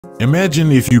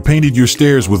Imagine if you painted your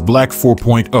stairs with Black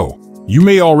 4.0. You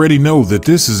may already know that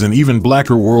this is an even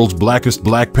blacker world's blackest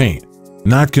black paint.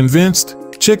 Not convinced?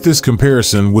 Check this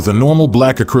comparison with a normal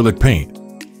black acrylic paint.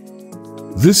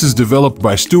 This is developed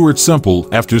by Stuart Semple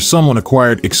after someone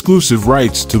acquired exclusive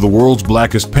rights to the world's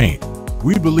blackest paint.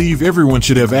 We believe everyone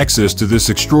should have access to this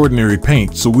extraordinary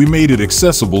paint, so we made it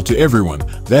accessible to everyone.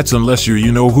 That's unless you're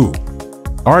you-know-who.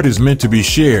 Art is meant to be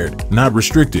shared, not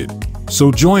restricted. So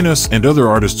join us and other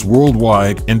artists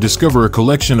worldwide and discover a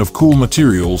collection of cool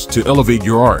materials to elevate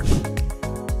your art.